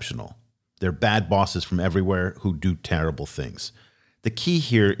exceptional. They're bad bosses from everywhere who do terrible things. The key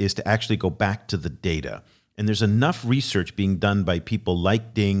here is to actually go back to the data. And there's enough research being done by people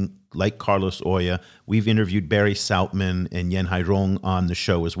like Ding, like Carlos Oya. We've interviewed Barry Soutman and Yen Hairong on the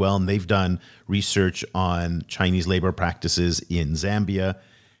show as well, and they've done research on Chinese labor practices in Zambia.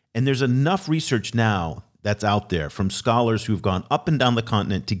 And there's enough research now that's out there from scholars who've gone up and down the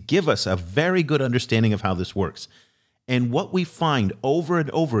continent to give us a very good understanding of how this works. And what we find over and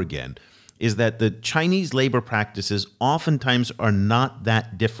over again is that the Chinese labor practices oftentimes are not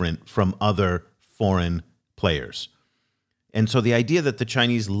that different from other foreign players. And so the idea that the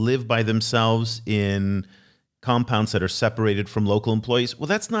Chinese live by themselves in compounds that are separated from local employees, well,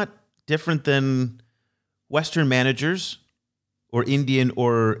 that's not different than Western managers or Indian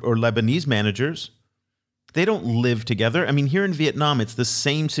or Lebanese managers. They don't live together. I mean, here in Vietnam, it's the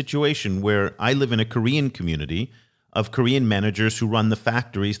same situation where I live in a Korean community of Korean managers who run the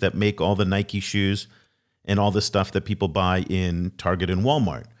factories that make all the Nike shoes and all the stuff that people buy in Target and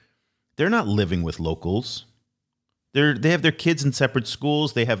Walmart. They're not living with locals. They have their kids in separate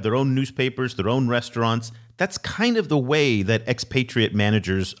schools. They have their own newspapers, their own restaurants. that's kind of the way that expatriate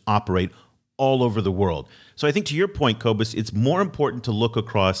managers operate all over the world. So I think to your point, Cobus, it's more important to look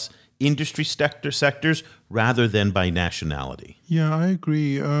across industry sectors rather than by nationality. Yeah, I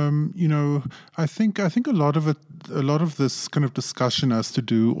agree. I think a lot of this kind of discussion has to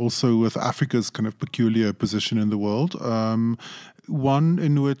do also with Africa's kind of peculiar position in the world. One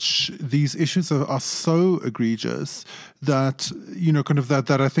in which these issues are so egregious that,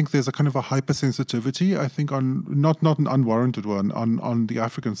 that I think there's a kind of a hypersensitivity, I think, on not an unwarranted one on the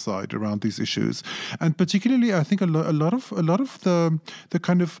African side around these issues. And particularly, I think a lot of the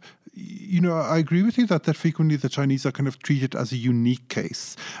kind of, I agree with you that frequently the Chinese are kind of treated as a unique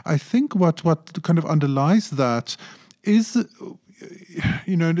case. I think what kind of underlies that is,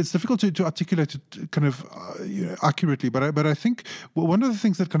 and it's difficult to articulate it kind of accurately, but I think one of the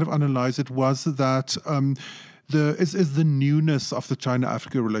things that kind of underlies it was that is the newness of the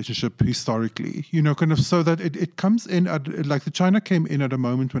China-Africa relationship historically, kind of so that it comes in at, like, the China came in at a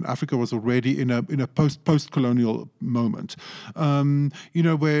moment when Africa was already in a post-colonial moment, where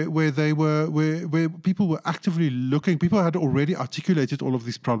people were actively looking, people had already articulated all of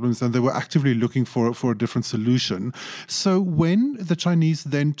these problems and they were actively looking for a different solution. So when the Chinese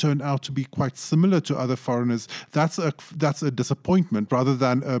then turned out to be quite similar to other foreigners, that's a disappointment rather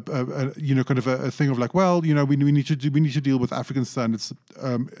than kind of a thing of like, well, we need to deal with African standards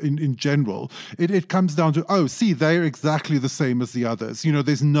in general. It comes down to, they're exactly the same as the others.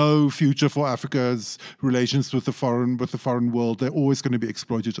 There's no future for Africa's relations with the foreign world. They're always going to be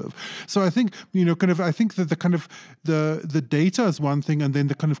exploitative. So I think I think that the data is one thing, and then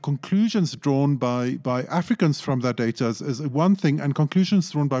the kind of conclusions drawn by Africans from that data is one thing, and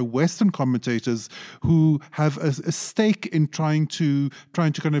conclusions drawn by Western commentators who have a stake in trying to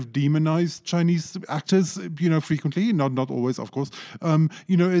kind of demonize Chinese actors, frequently, not always, of course,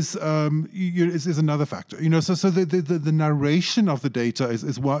 is another factor. So the narration of the data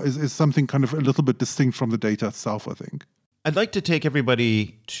is something kind of a little bit distinct from the data itself, I think. I'd like to take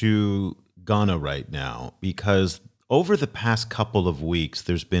everybody to Ghana right now, because over the past couple of weeks,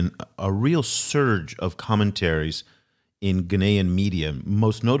 there's been a real surge of commentaries in Ghanaian media,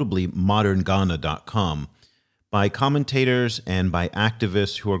 most notably modernghana.com, by commentators and by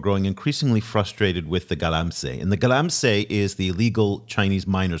activists who are growing increasingly frustrated with the galamsey. And the galamsey is the illegal Chinese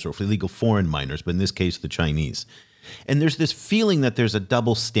miners, or illegal foreign miners, but in this case, the Chinese. And there's this feeling that there's a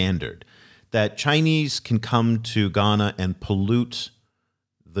double standard, that Chinese can come to Ghana and pollute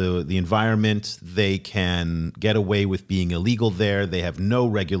the environment. They can get away with being illegal there. They have no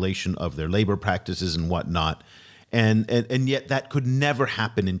regulation of their labor practices and whatnot. And yet that could never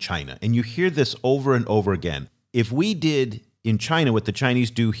happen in China. And you hear this over and over again. If we did in China what the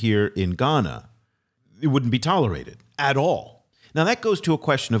Chinese do here in Ghana, it wouldn't be tolerated at all. Now, that goes to a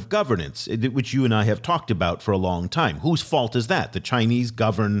question of governance, which you and I have talked about for a long time. Whose fault is that? The Chinese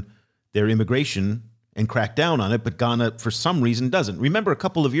govern their immigration and crack down on it, but Ghana, for some reason, doesn't. Remember, a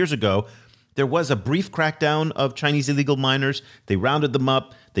couple of years ago, there was a brief crackdown of Chinese illegal miners. They rounded them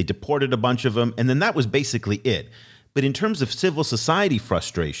up, they deported a bunch of them, and then that was basically it. But in terms of civil society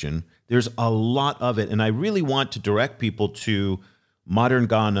frustration, there's a lot of it. And I really want to direct people to modern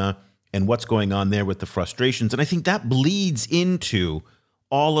Ghana and what's going on there with the frustrations. And I think that bleeds into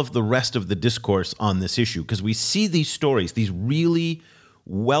all of the rest of the discourse on this issue, because we see these stories, these really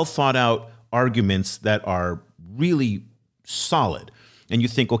well thought out arguments that are really solid. And you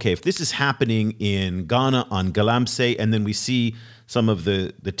think, okay, if this is happening in Ghana on galamsey, and then we see some of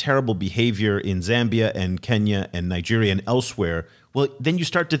the terrible behavior in Zambia and Kenya and Nigeria and elsewhere, well, then you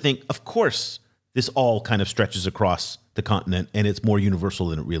start to think, of course, this all kind of stretches across the continent and it's more universal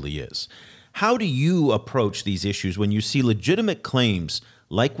than it really is. How do you approach these issues when you see legitimate claims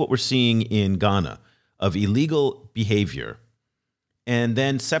like what we're seeing in Ghana of illegal behavior, and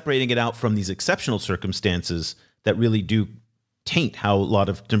then separating it out from these exceptional circumstances that really do taint how a lot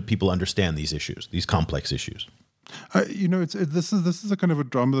of people understand these issues, these complex issues? This is a kind of a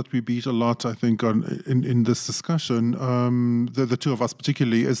drum that we beat a lot, I think, in this discussion. The two of us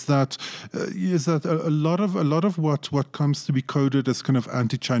particularly is that a lot of what comes to be coded as kind of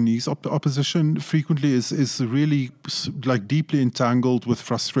anti-Chinese opposition frequently is really like deeply entangled with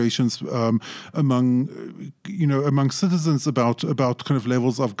frustrations among citizens about kind of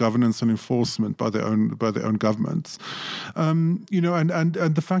levels of governance and enforcement by their own governments. And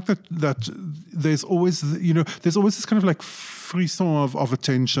the fact that there's always there's always this kind of like frisson of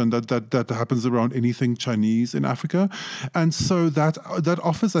attention that happens around anything Chinese in Africa, and so that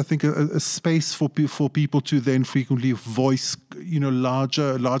offers, I think, a space for people to then frequently voice,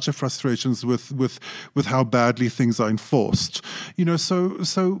 larger frustrations with how badly things are enforced.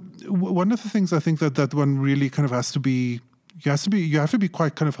 So one of the things I think that one really kind of has to be. You have to be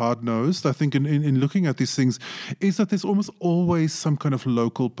quite kind of hard-nosed, I think, in looking at these things, is that there's almost always some kind of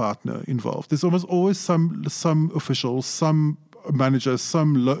local partner involved. There's almost always some official, some manager,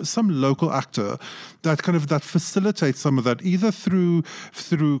 some local actor that facilitates some of that, either through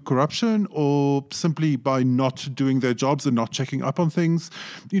corruption or simply by not doing their jobs and not checking up on things.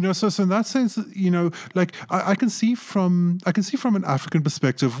 So in that sense, like I can see from an African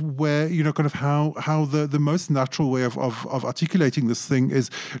perspective where kind of how the most natural way of articulating this thing is,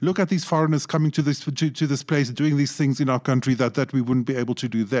 look at these foreigners coming to this place, doing these things in our country that we wouldn't be able to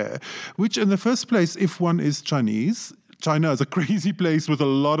do there. Which, in the first place, if one is Chinese, China is a crazy place with a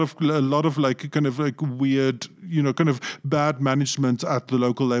lot of like kind of like weird, kind of bad management at the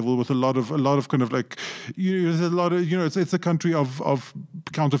local level, with a lot of kind of like, there's a lot of, it's a country of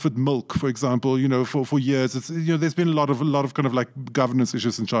counterfeit milk, for example, for years. It's, there's been a lot of kind of like governance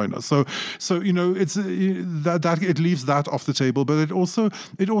issues in China. So it's that it leaves that off the table, but it also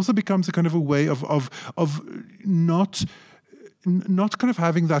becomes a kind of a way of not kind of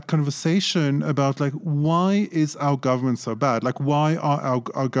having that conversation about like, why is our government so bad? Like, why are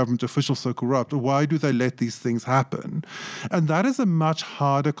our government officials so corrupt? Or why do they let these things happen? And that is a much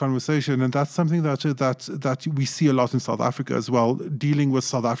harder conversation, and that's something that we see a lot in South Africa as well, dealing with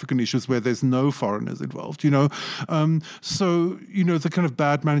South African issues where there's no foreigners involved. So the kind of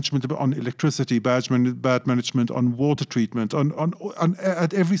bad management on electricity, bad management on water treatment, on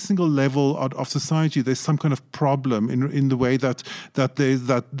at every single level of society, there's some kind of problem in the way that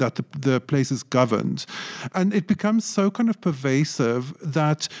the place is governed. And it becomes so kind of pervasive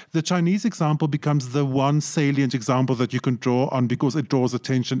that the Chinese example becomes the one salient example that you can draw on, because it draws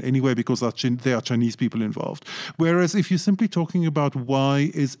attention anyway, because there are Chinese people involved. Whereas if you're simply talking about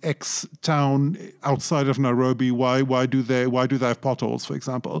why is X town outside of Nairobi, why do they have potholes, for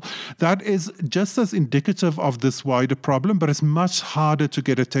example, that is just as indicative of this wider problem, but it's much harder to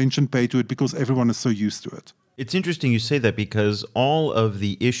get attention paid to it because everyone is so used to it. It's interesting you say that, because all of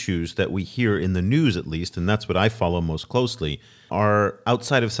the issues that we hear in the news, at least, and that's what I follow most closely, are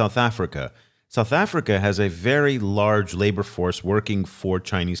outside of South Africa. South Africa has a very large labor force working for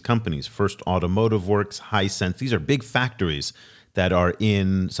Chinese companies. First Automotive Works, Hisense, these are big factories that are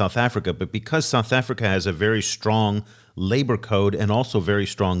in South Africa. But because South Africa has a very strong labor code and also very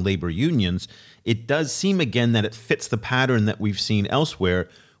strong labor unions, it does seem again that it fits the pattern that we've seen elsewhere,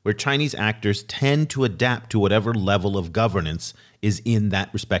 where Chinese actors tend to adapt to whatever level of governance is in that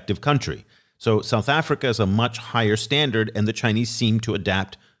respective country. So South Africa is a much higher standard, and the Chinese seem to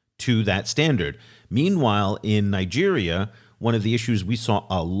adapt to that standard. Meanwhile, in Nigeria, one of the issues we saw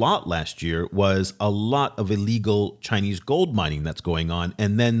a lot last year was a lot of illegal Chinese gold mining that's going on,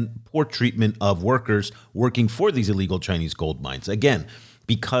 and then poor treatment of workers working for these illegal Chinese gold mines. Again,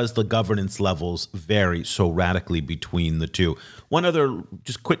 because the governance levels vary so radically between the two. One other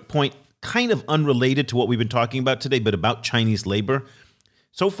just quick point, kind of unrelated to what we've been talking about today, but about Chinese labor.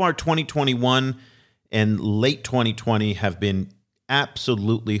 So far, 2021 and late 2020 have been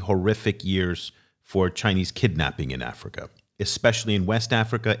absolutely horrific years for Chinese kidnapping in Africa, especially in West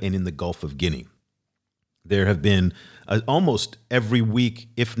Africa and in the Gulf of Guinea. There have been almost every week,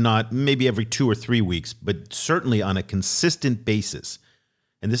 if not maybe every 2 or 3 weeks, but certainly on a consistent basis,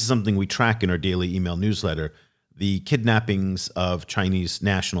 and this is something we track in our daily email newsletter, the kidnappings of Chinese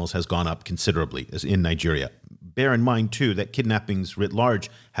nationals has gone up considerably in Nigeria. Bear in mind, too, that kidnappings writ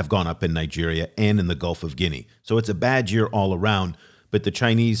large have gone up in Nigeria and in the Gulf of Guinea. So it's a bad year all around, but the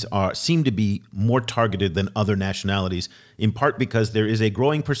Chinese seem to be more targeted than other nationalities, in part because there is a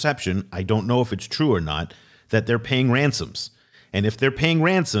growing perception, I don't know if it's true or not, that they're paying ransoms. And if they're paying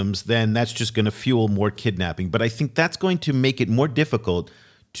ransoms, then that's just going to fuel more kidnapping. But I think that's going to make it more difficult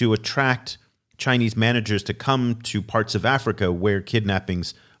to attract Chinese managers to come to parts of Africa where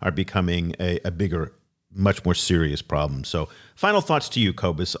kidnappings are becoming a bigger, much more serious problem. So final thoughts to you,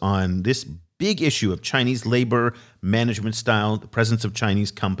 Cobus, on this big issue of Chinese labor, management style, the presence of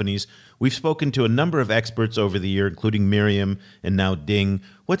Chinese companies. We've spoken to a number of experts over the year, including Miriam and now Ding.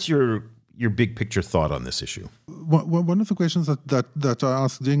 What's your big picture thought on this issue? One of the questions that I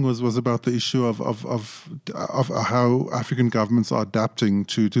asked Ding was about the issue of how African governments are adapting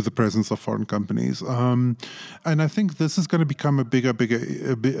to the presence of foreign companies, and I think this is going to become a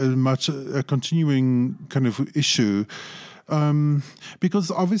continuing kind of issue.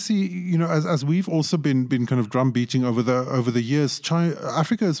 Because obviously, as we've also been kind of drumbeating over the years,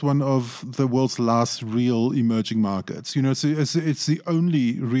 Africa is one of the world's last real emerging markets. It's the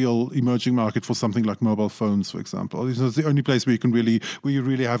only real emerging market for something like mobile phones, for example. It's the only place where you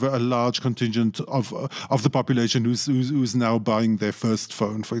really have a large contingent of the population who's now buying their first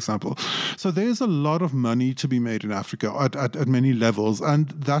phone, for example. So there's a lot of money to be made in Africa at many levels, and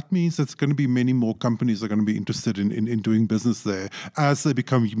that means there's going to be many more companies that are going to be interested in doing business there as they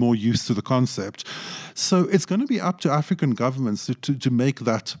become more used to the concept. So it's going to be up to African governments to make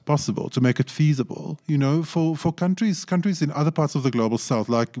that possible, to make it feasible. For countries in other parts of the global south,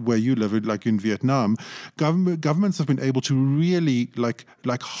 like where you live, like in Vietnam, governments have been able to really like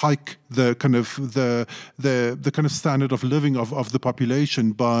hike the kind of standard of living of the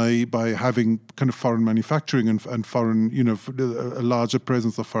population by having kind of foreign manufacturing and foreign, a larger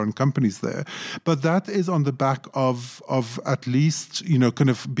presence of foreign companies there. But that is on the back of at least, kind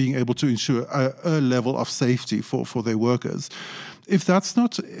of being able to ensure a level of safety for their workers. If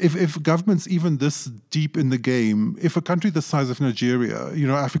governments even this deep in the game, if a country the size of Nigeria,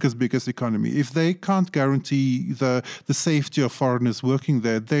 Africa's biggest economy, if they can't guarantee the safety of foreigners working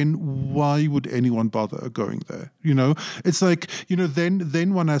there, then why would anyone bother going there? It's like,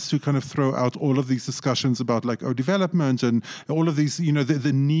 then one has to kind of throw out all of these discussions about development and all of these,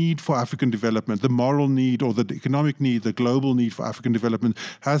 the need for African development, the moral need or the economic need, the global need for African development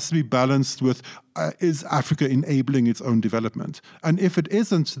has to be balanced with is Africa enabling its own development? And if it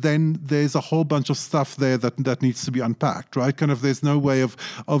isn't, then there's a whole bunch of stuff there that needs to be unpacked, right? Kind of, there's no way of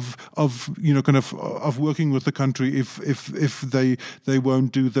working with the country if they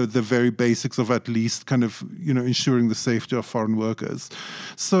won't do the very basics of at least kind of ensuring the safety of foreign workers.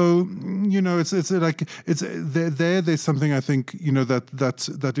 So there's something I think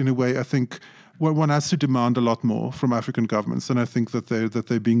that in a way I think one has to demand a lot more from African governments, and I think that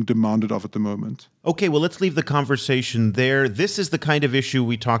they're being demanded of at the moment. Okay, well, let's leave the conversation there. This is the kind of issue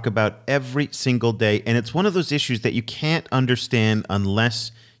we talk about every single day, and it's one of those issues that you can't understand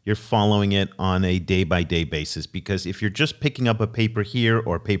unless you're following it on a day-by-day basis, because if you're just picking up a paper here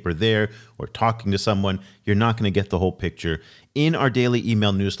or a paper there or talking to someone, you're not going to get the whole picture. In our daily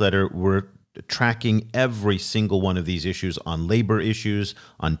email newsletter, we're tracking every single one of these issues on labor issues,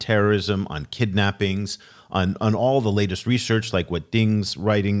 on terrorism, on kidnappings, on all the latest research, like what Ding's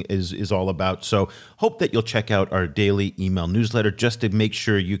writing is all about. So hope that you'll check out our daily email newsletter just to make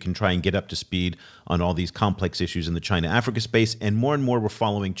sure you can try and get up to speed on all these complex issues in the China-Africa space. And more we're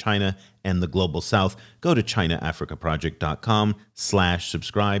following China and the Global South. Go to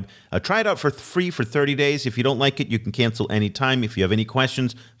ChinaAfricaProject.com/subscribe. Try it out for free for 30 days. If you don't like it, you can cancel anytime. If you have any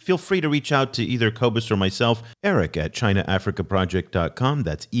questions, feel free to reach out to either Cobus or myself, Eric at ChinaAfricaProject.com.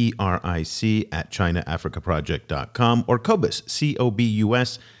 That's ERIC at ChinaAfricaProject.com, or Cobus,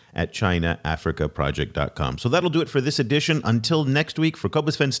 COBUS, at ChinaAfricaProject.com. So that'll do it for this edition. Until next week, for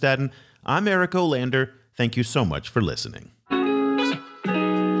Cobus Van Staden, I'm Eric Olander. Thank you so much for listening.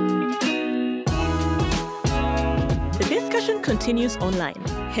 The discussion continues online.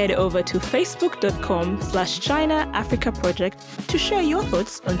 Head over to facebook.com/ChinaAfricaProject to share your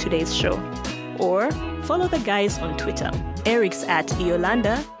thoughts on today's show. Or follow the guys on Twitter. Eric's at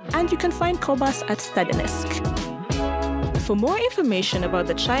Eolanda, and you can find Cobus at Stadenesque. For more information about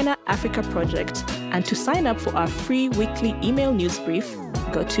the China-Africa Project and to sign up for our free weekly email news brief,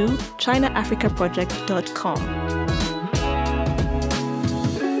 go to ChinaAfricaProject.com.